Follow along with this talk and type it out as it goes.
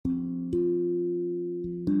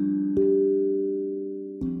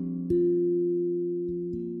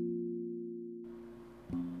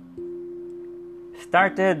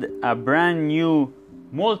started a brand new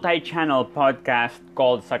multi-channel podcast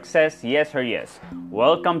called Success Yes or Yes.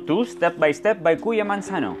 Welcome to Step by Step by Kuya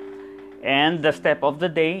Manzano. And the step of the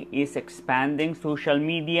day is expanding social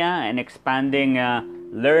media and expanding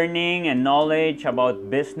learning and knowledge about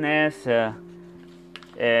business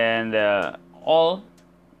and all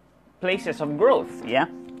places of growth. Yeah,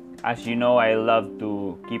 as you know, I love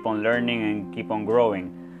to keep on learning and keep on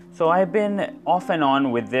growing. So I've been off and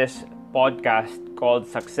on with this podcast called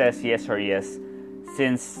Success Yes or Yes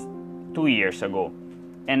since 2 years ago.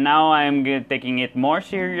 And now I'm taking it more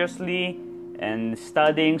seriously and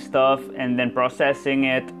studying stuff and then processing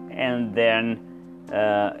it and then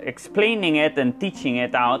explaining it and teaching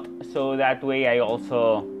it out, so that way I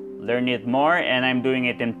also learn it more, and I'm doing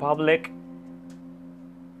it in public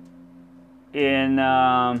in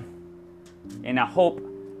a hope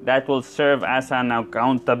that will serve as an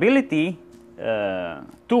accountability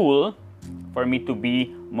tool for me to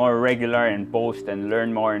be more regular and post and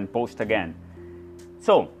learn more and post again.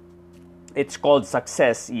 So it's called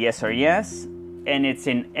Success Yes or Yes, and it's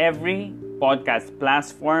in every podcast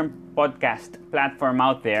platform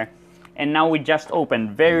out there. And now we just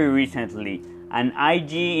opened very recently an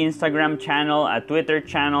IG, Instagram channel, a Twitter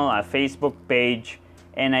channel, a Facebook page,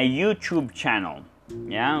 and a YouTube channel.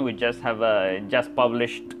 Yeah, we just have just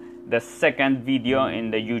published the second video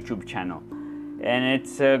in the YouTube channel, and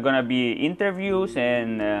it's gonna be interviews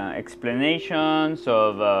and explanations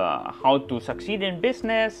of how to succeed in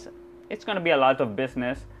business. It's gonna be a lot of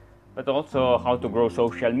business, but also how to grow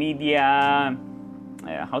social media,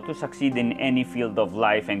 how to succeed in any field of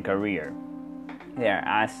life and career. There,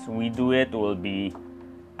 as we do it,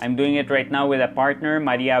 I'm doing it right now with a partner,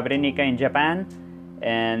 Maria Brenica in Japan,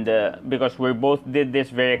 and because we both did this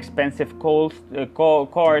very expensive course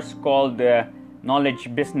called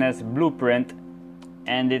Knowledge Business Blueprint,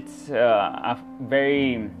 and it's a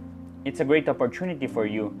great opportunity for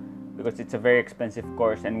you because it's a very expensive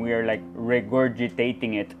course, and we are like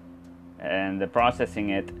regurgitating it and processing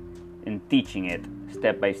it and teaching it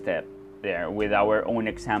step by step there with our own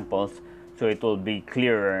examples, so it will be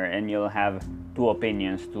clearer and you'll have two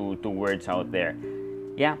opinions, two words out there.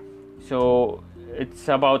 Yeah, so it's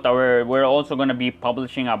about we're also going to be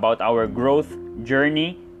publishing about our growth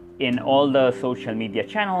journey in all the social media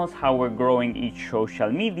channels, how we're growing each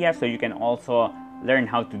social media, so you can also learn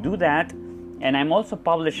how to do that. And I'm also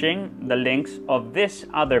publishing the links of this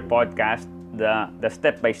other podcast, the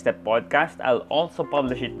step-by-step podcast. I'll also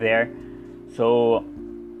publish it there, so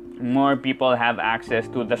more people have access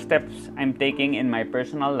to the steps I'm taking in my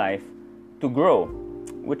personal life to grow,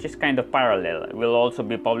 which is kind of parallel. We'll also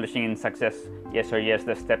be publishing in Success Yes or Yes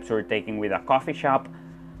the steps we're taking with a coffee shop,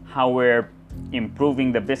 how we're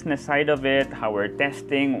improving the business side of it, how we're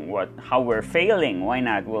testing, how we're failing. Why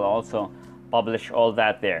not? We'll also publish all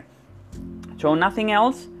that there. So nothing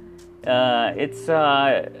else. It's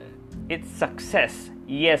Success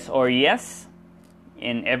Yes or Yes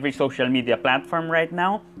in every social media platform right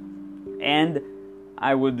now, and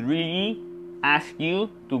I would really ask you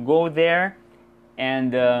to go there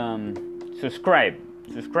and subscribe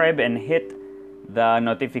and hit the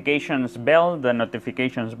notifications bell, the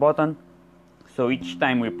notifications button, so each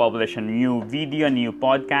time we publish a new video, a new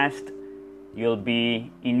podcast, you'll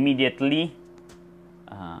be immediately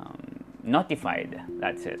notified.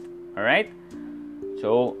 That's it. All right,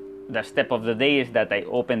 so the step of the day is that I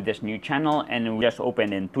opened this new channel, and we just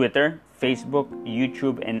opened in Twitter, Facebook,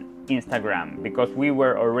 YouTube, and Instagram, because we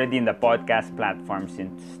were already in the podcast platform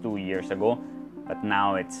since 2 years ago, but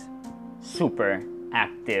now it's super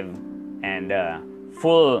active and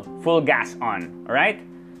full gas on. All right,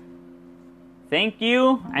 thank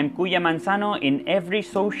you. I'm Kuya Manzano in every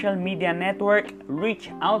social media network. Reach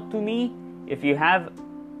out to me if you have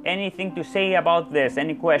anything to say about this,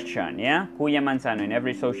 any question. Yeah, Kuya Manzano in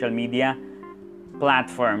every social media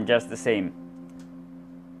platform, just the same.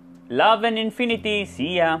 Love and infinity.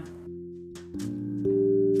 See ya.